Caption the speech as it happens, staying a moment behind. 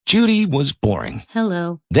Judy was boring.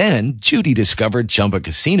 Hello. Then Judy discovered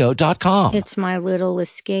ChumbaCasino.com. It's my little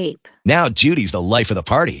escape. Now Judy's the life of the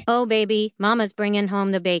party. Oh, baby, mama's bringing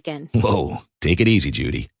home the bacon. Whoa, take it easy,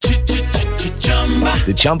 Judy.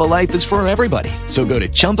 The Chumba life is for everybody. So go to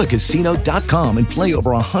ChumbaCasino.com and play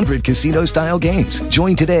over 100 casino-style games.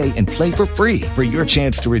 Join today and play for free for your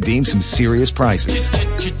chance to redeem some serious prizes.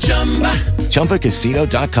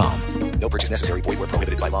 ChumbaCasino.com. No purchase necessary. Void where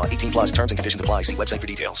prohibited by law. 18 plus terms and conditions apply. See website for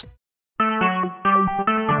details.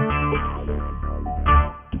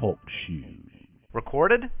 Talk shoes.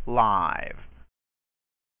 Recorded live.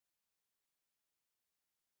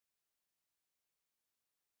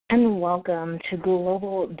 And welcome to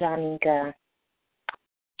GlobalDonnica's.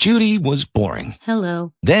 Judy was boring.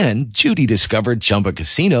 Hello. Then Judy discovered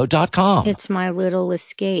ChumbaCasino.com. It's my little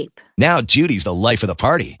escape. Now Judy's the life of the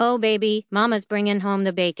party. Oh, baby, mama's bringing home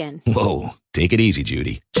the bacon. Whoa, take it easy,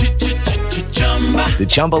 Judy. The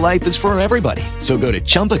Chumba life is for everybody. So go to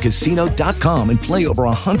ChumbaCasino.com and play over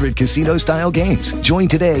 100 casino-style games. Join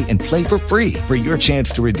today and play for free for your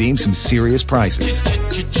chance to redeem some serious prizes.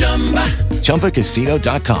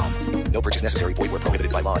 ChumbaCasino.com. No purchase necessary. Void where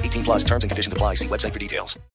prohibited by law. 18 plus terms and conditions apply. See website for details.